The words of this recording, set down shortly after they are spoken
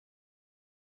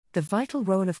The vital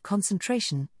role of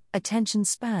concentration, attention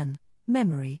span,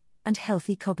 memory, and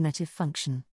healthy cognitive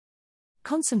function.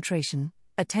 Concentration,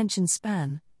 attention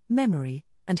span, memory,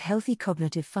 and healthy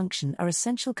cognitive function are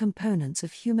essential components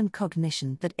of human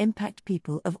cognition that impact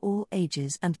people of all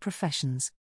ages and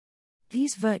professions.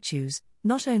 These virtues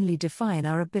not only define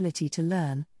our ability to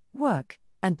learn, work,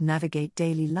 and navigate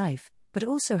daily life, but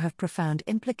also have profound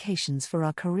implications for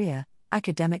our career,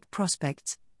 academic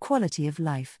prospects, quality of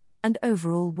life, and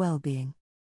overall well-being.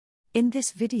 In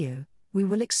this video, we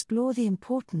will explore the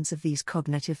importance of these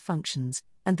cognitive functions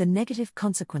and the negative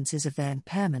consequences of their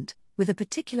impairment, with a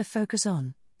particular focus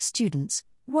on students,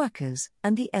 workers,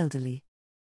 and the elderly.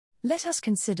 Let us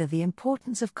consider the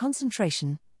importance of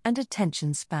concentration and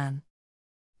attention span.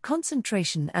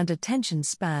 Concentration and attention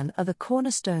span are the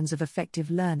cornerstones of effective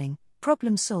learning,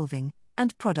 problem-solving,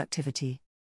 and productivity.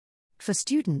 For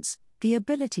students, the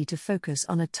ability to focus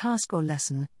on a task or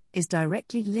lesson is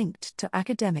directly linked to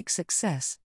academic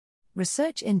success.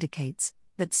 Research indicates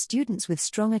that students with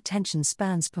strong attention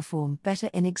spans perform better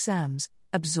in exams,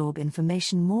 absorb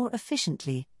information more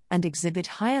efficiently, and exhibit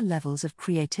higher levels of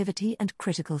creativity and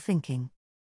critical thinking.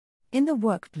 In the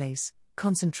workplace,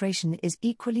 concentration is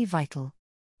equally vital.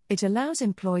 It allows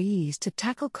employees to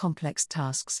tackle complex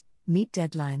tasks, meet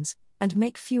deadlines, and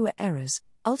make fewer errors,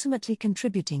 ultimately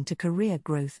contributing to career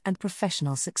growth and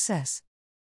professional success.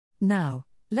 Now,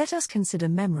 let us consider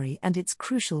memory and its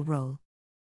crucial role.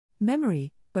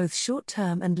 Memory, both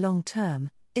short-term and long-term,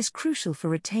 is crucial for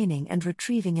retaining and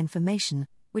retrieving information,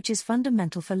 which is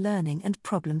fundamental for learning and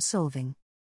problem-solving.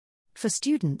 For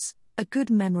students, a good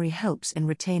memory helps in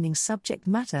retaining subject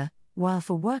matter, while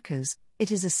for workers, it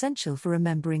is essential for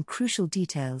remembering crucial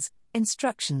details,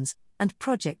 instructions, and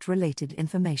project-related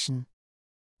information.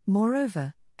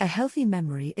 Moreover, a healthy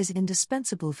memory is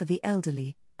indispensable for the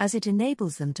elderly, as it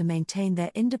enables them to maintain their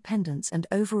independence and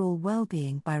overall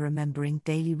well-being by remembering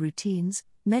daily routines,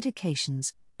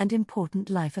 medications, and important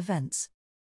life events.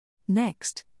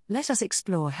 Next, let us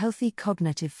explore healthy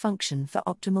cognitive function for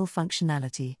optimal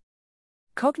functionality.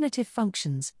 Cognitive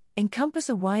functions encompass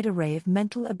a wide array of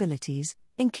mental abilities,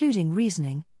 including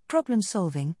reasoning,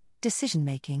 problem-solving,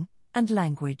 decision-making, and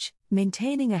language.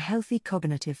 Maintaining a healthy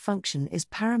cognitive function is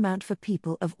paramount for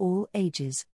people of all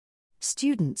ages.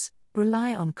 Students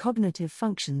rely on cognitive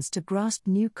functions to grasp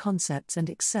new concepts and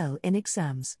excel in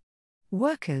exams.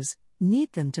 Workers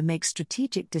need them to make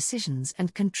strategic decisions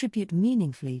and contribute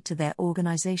meaningfully to their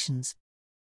organizations.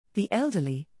 The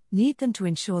elderly need them to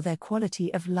ensure their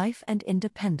quality of life and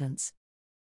independence.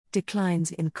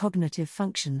 Declines in cognitive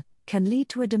function can lead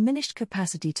to a diminished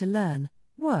capacity to learn,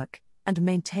 work, and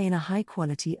maintain a high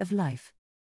quality of life.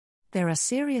 There are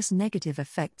serious negative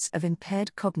effects of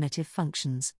impaired cognitive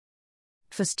functions.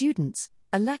 For students,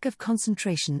 a lack of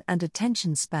concentration and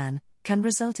attention span can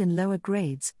result in lower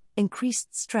grades,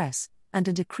 increased stress, and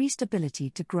a decreased ability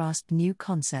to grasp new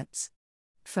concepts.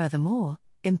 Furthermore,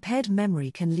 impaired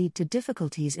memory can lead to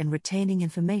difficulties in retaining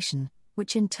information,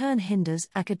 which in turn hinders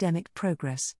academic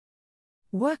progress.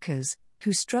 Workers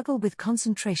who struggle with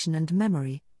concentration and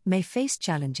memory may face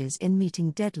challenges in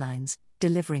meeting deadlines,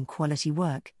 delivering quality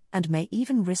work, and may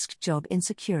even risk job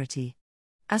insecurity.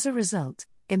 As a result,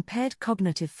 impaired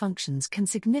cognitive functions can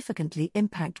significantly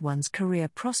impact one's career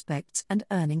prospects and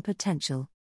earning potential.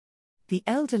 The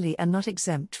elderly are not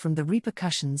exempt from the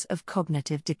repercussions of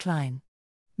cognitive decline.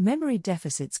 Memory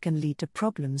deficits can lead to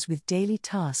problems with daily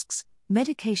tasks,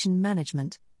 medication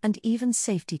management, and even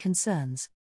safety concerns.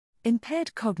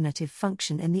 Impaired cognitive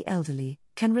function in the elderly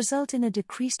can result in a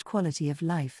decreased quality of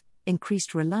life,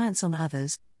 increased reliance on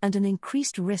others, and an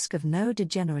increased risk of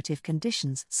neurodegenerative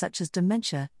conditions such as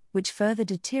dementia, which further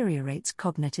deteriorates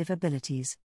cognitive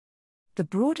abilities. The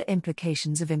broader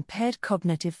implications of impaired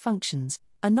cognitive functions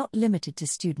are not limited to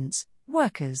students,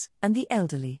 workers, and the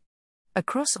elderly.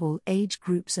 Across all age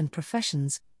groups and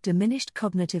professions, diminished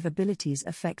cognitive abilities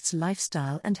affects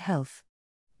lifestyle and health.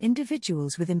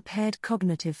 Individuals with impaired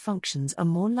cognitive functions are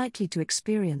more likely to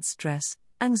experience stress,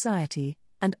 anxiety,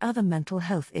 and other mental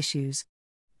health issues.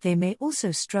 They may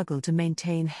also struggle to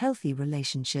maintain healthy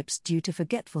relationships due to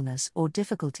forgetfulness or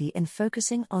difficulty in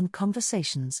focusing on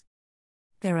conversations.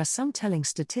 There are some telling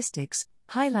statistics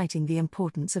highlighting the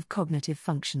importance of cognitive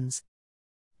functions.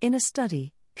 In a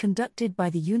study conducted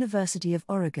by the University of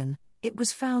Oregon, it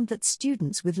was found that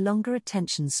students with longer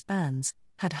attention spans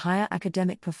had higher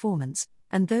academic performance,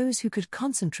 and those who could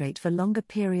concentrate for longer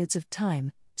periods of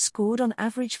time scored on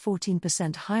average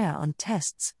 14% higher on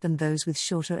tests than those with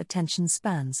shorter attention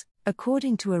spans.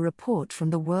 According to a report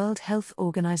from the World Health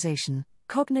Organization,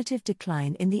 cognitive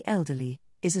decline in the elderly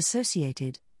is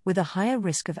associated with a higher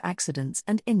risk of accidents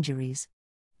and injuries.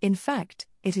 In fact,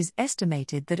 it is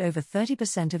estimated that over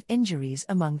 30% of injuries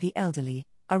among the elderly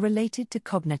are related to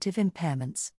cognitive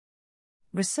impairments.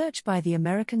 Research by the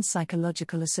American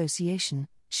Psychological Association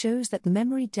shows that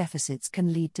memory deficits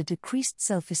can lead to decreased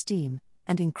self-esteem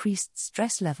and increased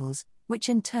stress levels, which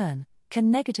in turn can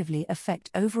negatively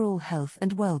affect overall health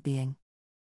and well-being.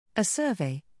 A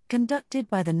survey, conducted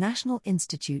by the National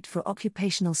Institute for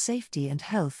Occupational Safety and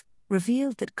Health,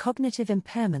 revealed that cognitive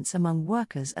impairments among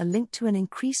workers are linked to an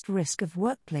increased risk of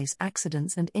workplace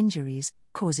accidents and injuries,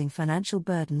 causing financial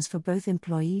burdens for both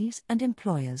employees and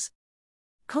employers.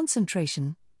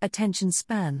 Concentration, attention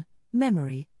span,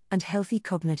 memory, and healthy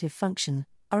cognitive function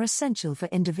are essential for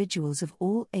individuals of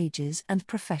all ages and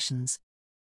professions.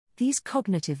 These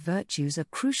cognitive virtues are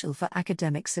crucial for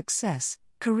academic success,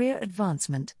 career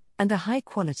advancement, and a high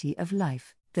quality of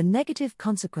life. The negative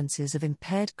consequences of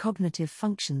impaired cognitive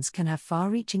functions can have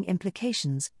far-reaching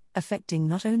implications, affecting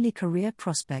not only career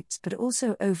prospects but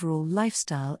also overall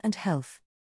lifestyle and health.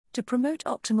 To promote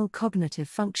optimal cognitive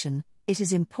function, it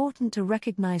is important to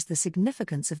recognize the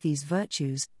significance of these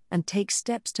virtues and take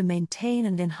steps to maintain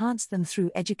and enhance them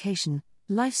through education,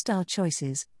 lifestyle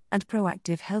choices, and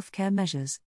proactive healthcare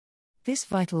measures. This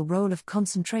vital role of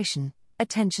concentration,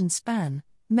 attention span,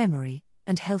 memory,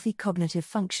 and healthy cognitive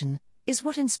function is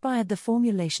what inspired the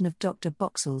formulation of Dr.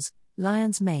 Boxalls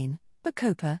Lions Mane,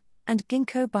 bacopa, and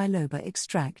ginkgo biloba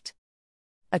extract.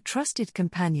 A trusted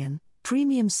companion,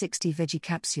 premium 60 veggie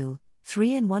capsule,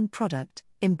 3-in-1 product,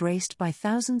 embraced by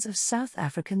thousands of South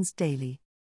Africans daily.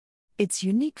 Its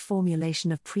unique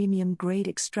formulation of premium-grade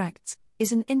extracts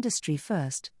is an industry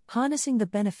first, harnessing the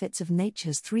benefits of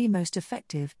nature's three most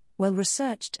effective,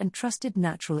 well-researched and trusted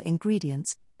natural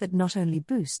ingredients that not only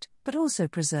boost, but also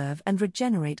preserve and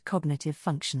regenerate cognitive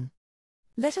function.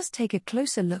 Let us take a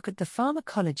closer look at the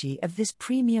pharmacology of this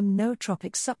premium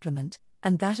nootropic supplement,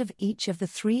 and that of each of the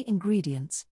three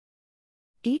ingredients.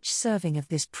 Each serving of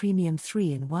this premium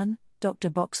 3-in-1, Dr.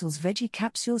 Boxalls Veggie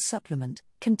Capsule supplement,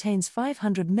 contains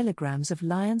 500 mg of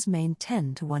lion's mane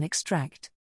 10-to-1 extract.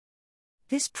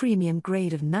 This premium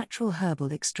grade of natural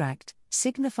herbal extract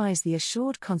signifies the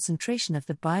assured concentration of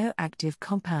the bioactive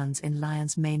compounds in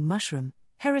lion's mane mushroom,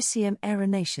 Hericium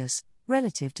erinaceus,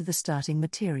 relative to the starting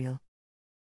material.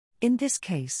 In this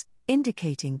case,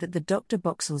 indicating that the Dr.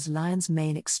 Boxalls Lions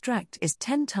Mane extract is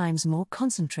 10 times more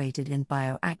concentrated in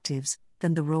bioactives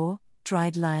than the raw,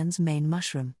 dried lion's mane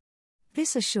mushroom.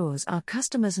 This assures our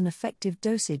customers an effective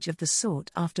dosage of the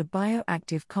sought-after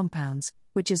bioactive compounds,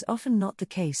 which is often not the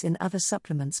case in other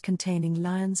supplements containing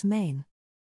lion's mane.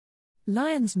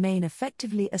 Lion's mane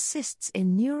effectively assists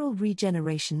in neural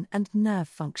regeneration and nerve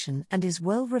function and is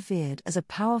well revered as a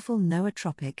powerful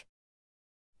nootropic.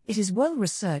 It is well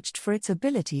researched for its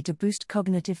ability to boost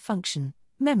cognitive function,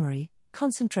 memory,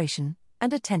 concentration,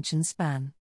 and attention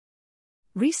span.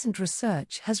 Recent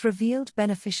research has revealed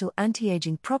beneficial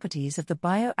anti-aging properties of the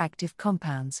bioactive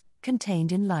compounds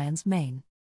contained in lion's mane.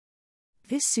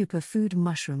 This superfood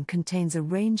mushroom contains a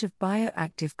range of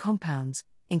bioactive compounds,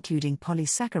 including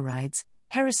polysaccharides,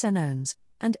 Hericenones,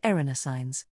 and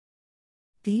Erinacines.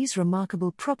 These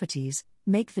remarkable properties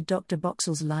make the Dr.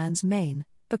 Boxalls Lions Mane,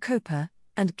 bacopa,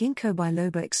 and ginkgo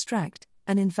biloba extract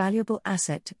an invaluable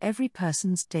asset to every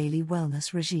person's daily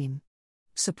wellness regime,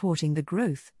 supporting the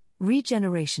growth,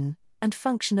 regeneration, and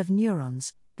function of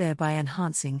neurons, thereby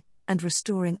enhancing and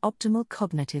restoring optimal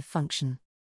cognitive function.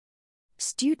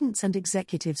 Students and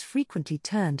executives frequently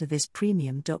turn to this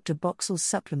premium Dr. Boxalls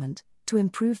supplement to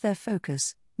improve their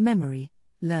focus, memory,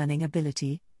 learning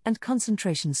ability, and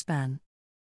concentration span.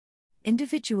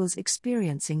 Individuals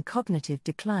experiencing cognitive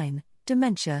decline,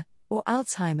 dementia, or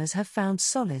Alzheimer's have found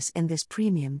solace in this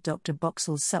premium Dr.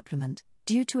 Boxalls supplement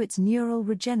due to its neural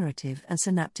regenerative and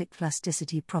synaptic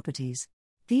plasticity properties.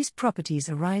 These properties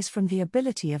arise from the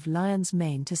ability of lion's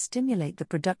mane to stimulate the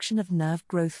production of nerve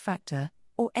growth factor,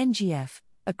 or NGF,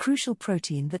 a crucial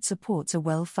protein that supports a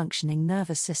well-functioning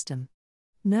nervous system.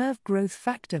 Nerve growth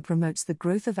factor promotes the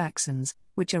growth of axons,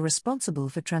 which are responsible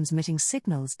for transmitting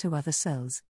signals to other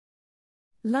cells.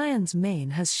 Lion's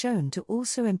mane has shown to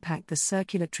also impact the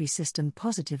circulatory system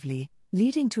positively,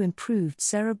 leading to improved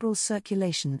cerebral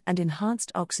circulation and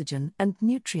enhanced oxygen and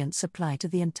nutrient supply to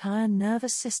the entire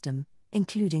nervous system,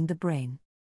 including the brain.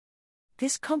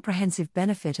 This comprehensive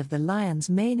benefit of the lion's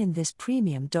mane in this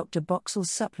premium Dr. Boxalls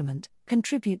supplement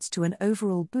contributes to an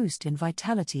overall boost in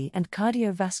vitality and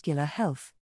cardiovascular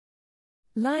health.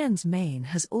 Lion's mane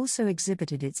has also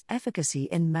exhibited its efficacy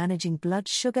in managing blood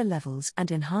sugar levels and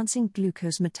enhancing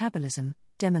glucose metabolism,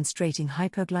 demonstrating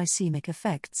hypoglycemic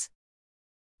effects.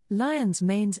 Lion's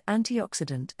mane's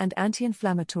antioxidant and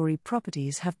anti-inflammatory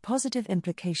properties have positive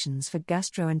implications for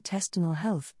gastrointestinal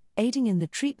health, aiding in the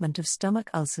treatment of stomach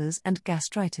ulcers and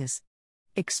gastritis.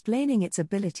 Explaining its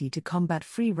ability to combat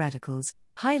free radicals,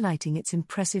 highlighting its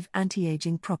impressive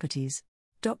anti-aging properties.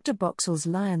 Dr. Boxalls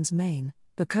Lions Mane,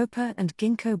 bacopa and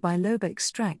ginkgo biloba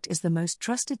extract is the most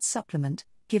trusted supplement,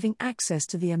 giving access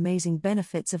to the amazing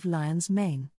benefits of lion's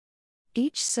mane.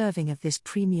 Each serving of this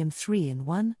premium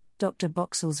 3-in-1, Dr.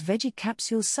 Boxalls Veggie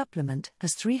Capsule supplement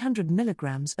has 300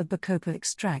 mg of bacopa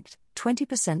extract,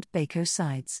 20%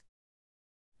 Bacosides.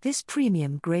 This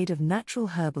premium grade of natural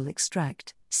herbal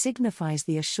extract signifies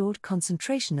the assured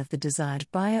concentration of the desired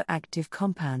bioactive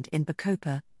compound in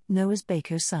bacopa, known as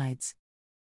Bacosides.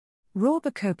 Raw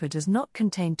bacopa does not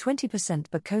contain 20%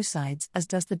 Bacosides, as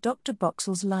does the Dr.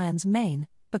 Boxalls Lions Mane,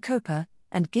 bacopa,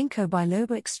 and ginkgo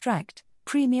biloba extract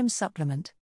premium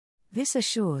supplement. This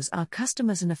assures our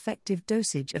customers an effective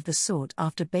dosage of the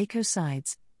sought-after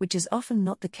Bacosides, which is often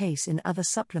not the case in other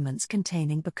supplements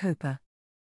containing bacopa.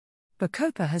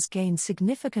 Bacopa has gained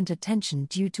significant attention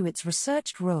due to its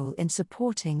researched role in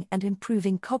supporting and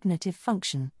improving cognitive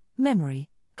function, memory,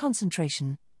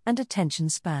 concentration, and attention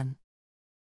span.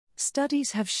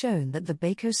 Studies have shown that the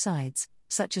Bacosides,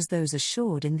 such as those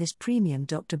assured in this premium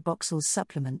Dr. Boxalls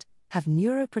supplement, have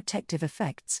neuroprotective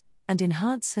effects and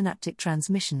enhance synaptic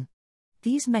transmission.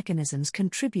 These mechanisms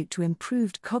contribute to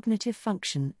improved cognitive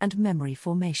function and memory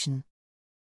formation.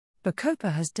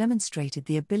 Bacopa has demonstrated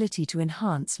the ability to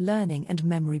enhance learning and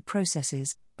memory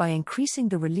processes by increasing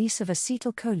the release of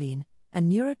acetylcholine, a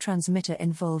neurotransmitter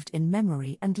involved in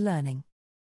memory and learning.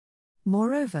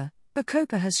 Moreover,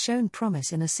 bacopa has shown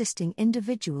promise in assisting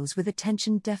individuals with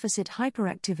attention deficit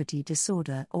hyperactivity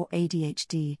disorder or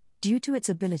ADHD, due to its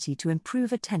ability to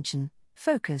improve attention,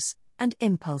 focus, and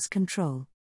impulse control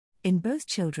in both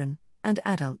children and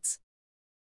adults.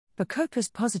 Bacopa's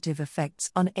positive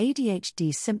effects on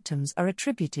ADHD symptoms are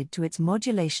attributed to its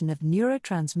modulation of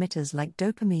neurotransmitters like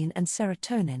dopamine and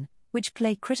serotonin, which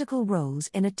play critical roles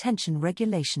in attention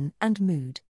regulation and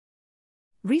mood.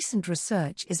 Recent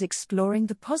research is exploring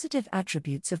the positive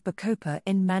attributes of bacopa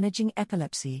in managing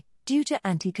epilepsy, due to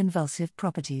anticonvulsive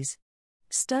properties.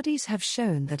 Studies have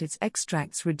shown that its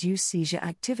extracts reduce seizure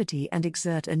activity and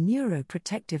exert a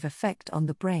neuroprotective effect on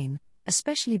the brain,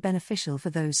 especially beneficial for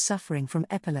those suffering from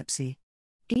epilepsy.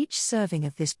 Each serving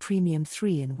of this premium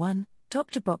 3-in-1,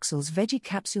 Dr. Boxalls Veggie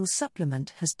Capsule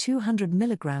supplement has 200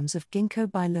 mg of ginkgo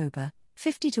biloba,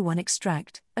 50:1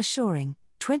 extract, assuring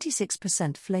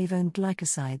 26% flavone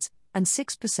glycosides and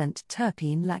 6%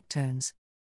 terpene lactones.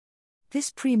 This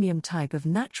premium type of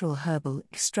natural herbal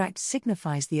extract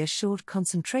signifies the assured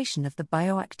concentration of the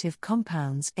bioactive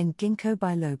compounds in ginkgo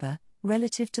biloba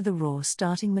relative to the raw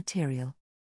starting material.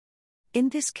 In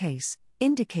this case,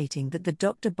 indicating that the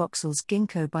Dr. Boxalls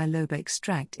ginkgo biloba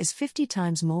extract is 50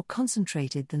 times more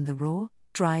concentrated than the raw,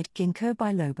 dried ginkgo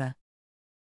biloba.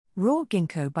 Raw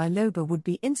ginkgo biloba would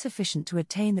be insufficient to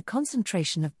attain the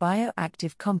concentration of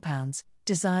bioactive compounds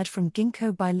desired from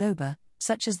ginkgo biloba,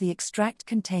 such as the extract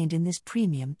contained in this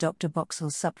premium Dr.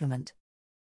 Boxalls supplement.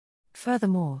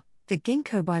 Furthermore, the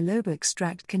ginkgo biloba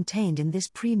extract contained in this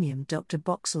premium Dr.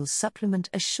 Boxalls supplement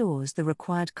assures the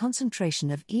required concentration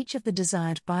of each of the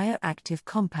desired bioactive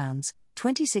compounds,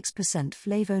 26%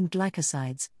 flavone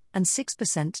glycosides, and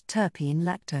 6% terpene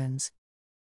lactones.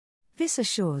 This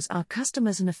assures our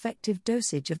customers an effective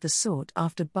dosage of the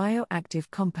sought-after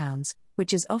bioactive compounds,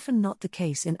 which is often not the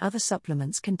case in other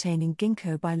supplements containing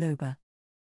ginkgo biloba.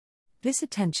 This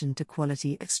attention to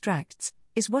quality extracts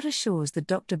is what assures the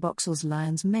Dr. Boxalls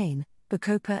Lions Mane,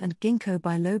 bacopa and ginkgo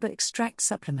biloba extract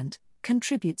supplement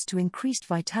contributes to increased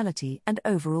vitality and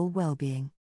overall well-being.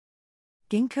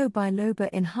 Ginkgo biloba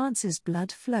enhances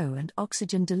blood flow and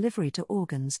oxygen delivery to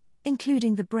organs,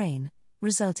 including the brain,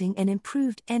 resulting in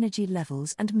improved energy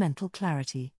levels and mental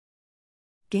clarity.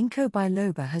 Ginkgo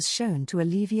biloba has shown to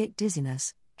alleviate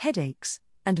dizziness, headaches,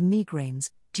 and migraines,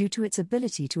 due to its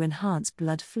ability to enhance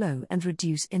blood flow and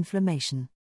reduce inflammation.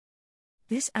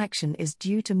 This action is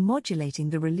due to modulating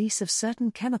the release of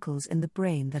certain chemicals in the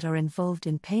brain that are involved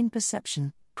in pain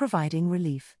perception, providing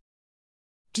relief.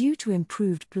 Due to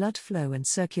improved blood flow and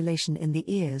circulation in the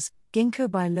ears, ginkgo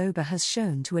biloba has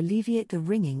shown to alleviate the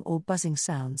ringing or buzzing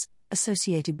sounds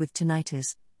associated with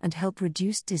tinnitus, and help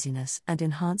reduce dizziness and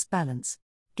enhance balance.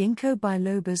 Ginkgo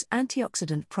biloba's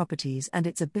antioxidant properties and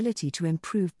its ability to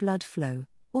improve blood flow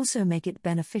also make it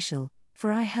beneficial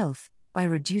for eye health by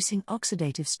reducing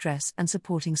oxidative stress and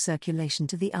supporting circulation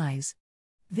to the eyes.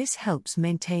 This helps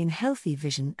maintain healthy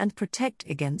vision and protect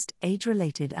against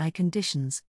age-related eye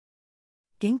conditions.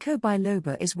 Ginkgo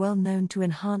biloba is well known to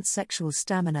enhance sexual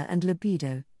stamina and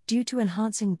libido, due to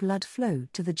enhancing blood flow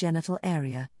to the genital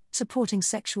area, supporting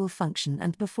sexual function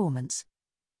and performance.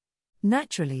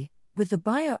 Naturally, with the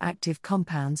bioactive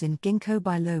compounds in ginkgo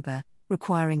biloba,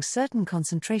 requiring certain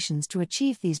concentrations to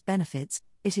achieve these benefits,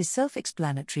 it is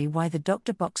self-explanatory why the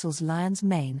Dr Boxalls Lions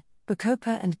Mane,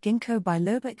 bacopa and ginkgo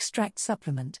biloba extract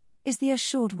supplement is the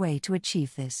assured way to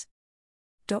achieve this.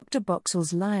 Dr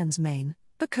Boxalls Lions Mane,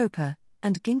 bacopa,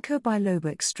 and ginkgo biloba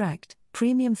extract,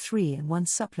 premium 3-in-1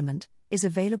 supplement, is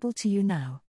available to you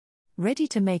now. Ready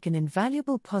to make an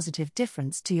invaluable positive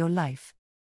difference to your life.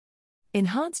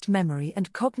 Enhanced memory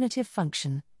and cognitive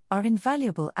function are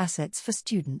invaluable assets for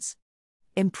students.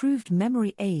 Improved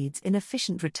memory aids in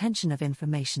efficient retention of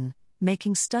information,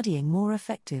 making studying more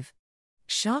effective.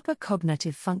 Sharper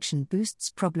cognitive function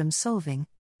boosts problem solving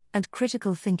and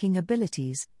critical thinking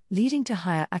abilities, leading to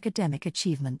higher academic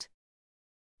achievement.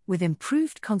 With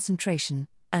improved concentration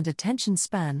and attention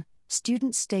span,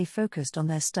 students stay focused on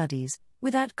their studies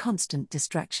without constant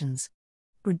distractions.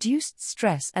 Reduced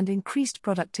stress and increased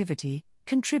productivity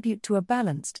contribute to a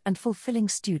balanced and fulfilling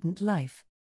student life.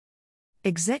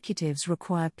 Executives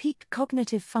require peak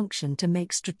cognitive function to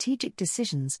make strategic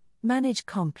decisions, manage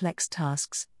complex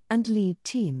tasks, and lead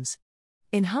teams.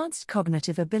 Enhanced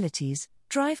cognitive abilities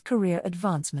drive career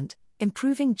advancement,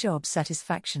 improving job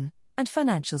satisfaction and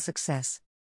financial success.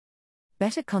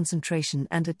 Better concentration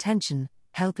and attention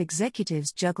help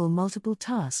executives juggle multiple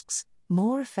tasks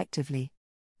more effectively.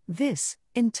 This,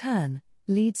 in turn,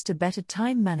 leads to better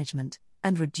time management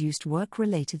and reduced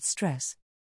work-related stress.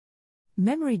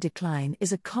 Memory decline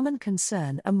is a common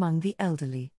concern among the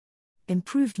elderly.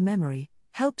 Improved memory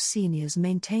helps seniors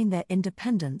maintain their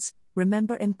independence,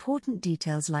 remember important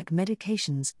details like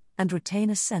medications, and retain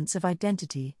a sense of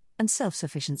identity and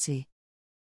self-sufficiency.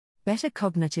 Better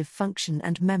cognitive function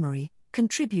and memory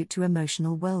contribute to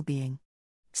emotional well-being.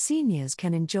 Seniors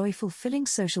can enjoy fulfilling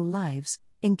social lives,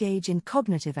 engage in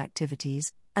cognitive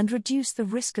activities, and reduce the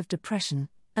risk of depression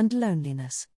and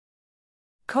loneliness.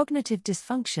 Cognitive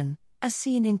dysfunction, as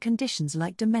seen in conditions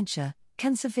like dementia,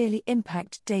 can severely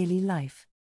impact daily life.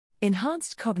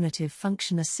 Enhanced cognitive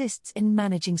function assists in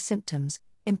managing symptoms,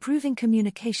 improving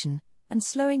communication, and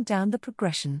slowing down the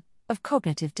progression of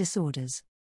cognitive disorders.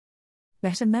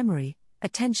 Better memory,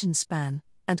 attention span,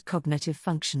 and cognitive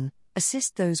function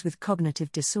assist those with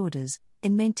cognitive disorders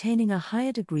in maintaining a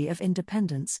higher degree of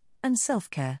independence and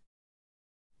self-care.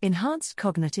 Enhanced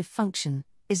cognitive function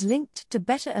is linked to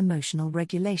better emotional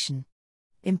regulation.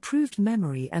 Improved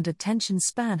memory and attention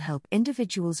span help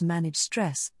individuals manage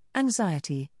stress,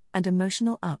 anxiety, and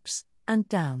emotional ups and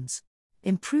downs.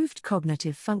 Improved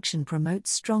cognitive function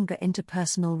promotes stronger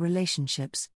interpersonal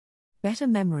relationships. Better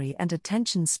memory and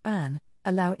attention span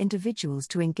allow individuals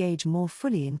to engage more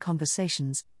fully in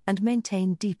conversations and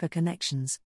maintain deeper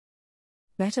connections.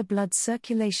 Better blood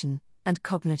circulation and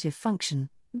cognitive function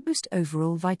boost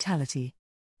overall vitality.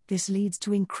 This leads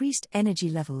to increased energy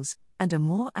levels and a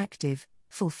more active,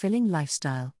 fulfilling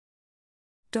lifestyle.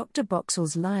 Dr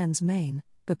Boxalls Lions Mane,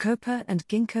 bacopa and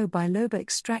ginkgo biloba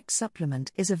extract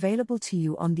supplement is available to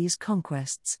you on these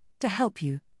conquests to help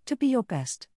you to be your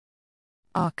best.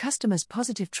 Our customers'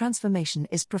 positive transformation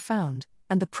is profound,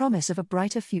 and the promise of a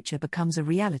brighter future becomes a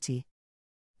reality.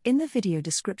 In the video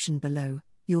description below,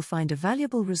 you'll find a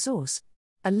valuable resource,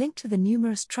 a link to the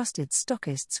numerous trusted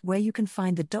stockists where you can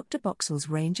find the Dr Boxalls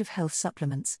range of health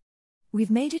supplements. We've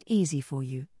made it easy for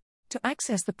you to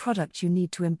access the product you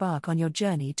need to embark on your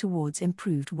journey towards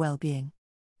improved well-being.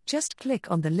 Just click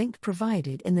on the link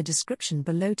provided in the description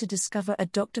below to discover a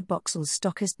Dr Boxalls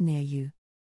stockist near you.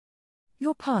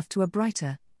 Your path to a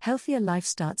brighter, healthier life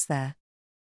starts there.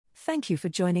 Thank you for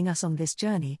joining us on this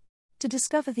journey to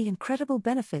discover the incredible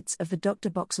benefits of the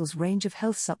Dr Boxalls range of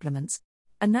health supplements,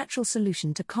 a natural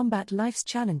solution to combat life's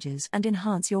challenges and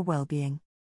enhance your well-being.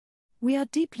 We are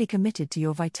deeply committed to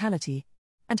your vitality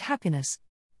and happiness,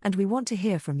 and we want to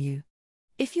hear from you.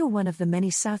 If you're one of the many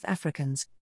South Africans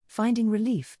finding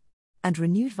relief and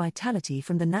renewed vitality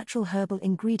from the natural herbal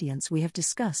ingredients we have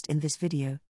discussed in this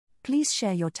video, please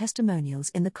share your testimonials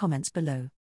in the comments below.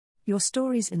 Your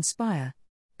stories inspire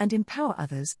and empower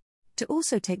others to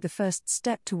also take the first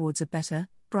step towards a better,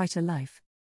 brighter life.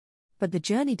 But the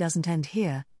journey doesn't end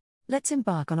here. Let's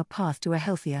embark on a path to a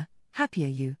healthier, happier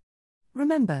you.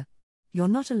 Remember, you're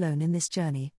not alone in this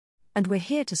journey, and we're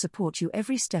here to support you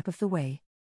every step of the way.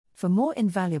 For more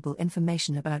invaluable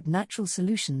information about natural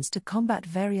solutions to combat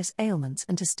various ailments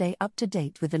and to stay up to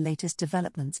date with the latest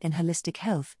developments in holistic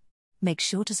health, make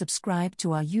sure to subscribe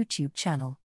to our YouTube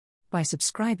channel. By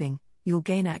subscribing, you'll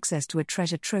gain access to a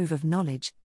treasure trove of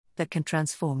knowledge that can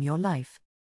transform your life.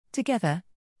 Together,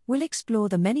 we'll explore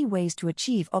the many ways to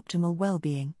achieve optimal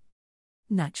well-being.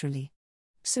 naturally.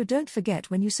 So don't forget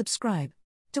when you subscribe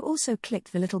to also click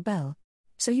the little bell,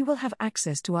 so you will have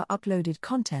access to our uploaded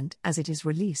content as it is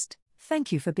released.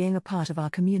 Thank you for being a part of our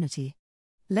community.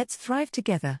 Let's thrive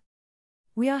together.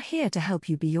 We are here to help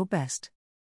you be your best.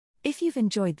 If you've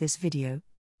enjoyed this video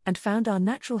and found our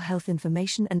natural health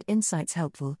information and insights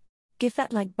helpful, give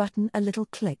that like button a little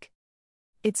click.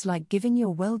 It's like giving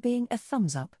your well-being a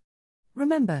thumbs up.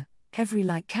 Remember, every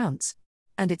like counts,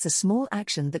 and it's a small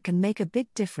action that can make a big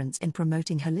difference in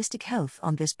promoting holistic health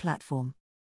on this platform.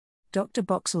 Dr.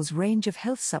 Boxalls' range of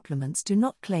health supplements do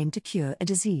not claim to cure a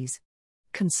disease.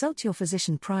 Consult your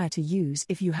physician prior to use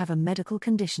if you have a medical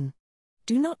condition.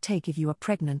 Do not take if you are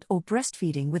pregnant or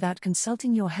breastfeeding without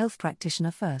consulting your health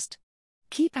practitioner first.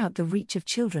 Keep out the reach of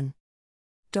children.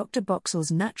 Dr.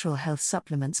 Boxalls' natural health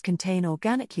supplements contain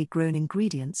organically grown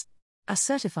ingredients, are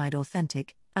certified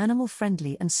authentic,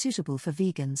 animal-friendly and suitable for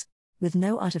vegans, with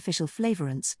no artificial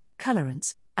flavorants,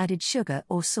 colorants, added sugar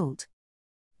or salt.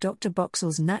 Dr.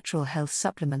 Boxalls' natural health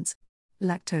supplements,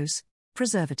 lactose,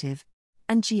 preservative,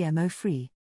 and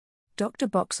GMO-free. Dr.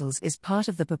 Boxalls is part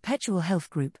of the Perpetual Health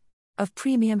Group of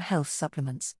premium health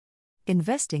supplements.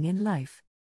 Investing in life.